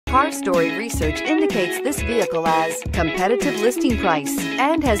Car Story research indicates this vehicle as competitive listing price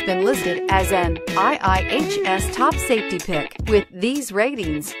and has been listed as an IIHS top safety pick with these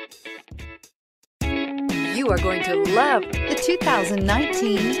ratings. You are going to love the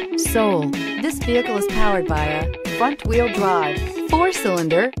 2019 Soul. This vehicle is powered by a front-wheel drive,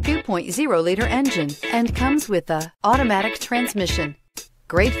 4-cylinder, 2.0-liter engine and comes with a automatic transmission.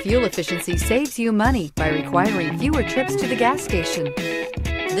 Great fuel efficiency saves you money by requiring fewer trips to the gas station.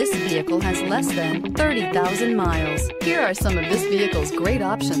 This vehicle has less than 30,000 miles. Here are some of this vehicle's great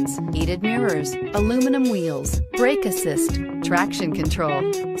options: heated mirrors, aluminum wheels, brake assist, traction control,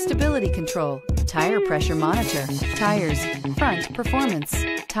 stability control, tire pressure monitor, tires, front performance,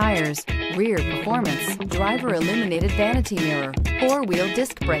 tires, rear performance, driver illuminated vanity mirror, 4-wheel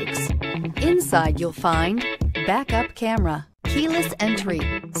disc brakes. Inside you'll find backup camera, keyless entry,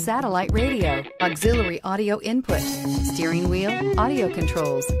 satellite radio, auxiliary audio input, steering wheel audio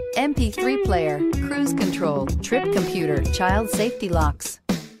controls, MP3 player, cruise control, trip computer, child safety locks.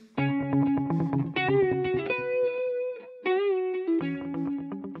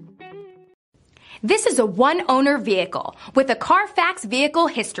 This is a one-owner vehicle with a CARFAX Vehicle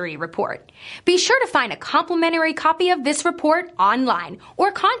History Report. Be sure to find a complimentary copy of this report online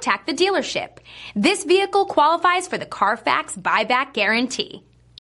or contact the dealership. This vehicle qualifies for the CARFAX Buyback Guarantee.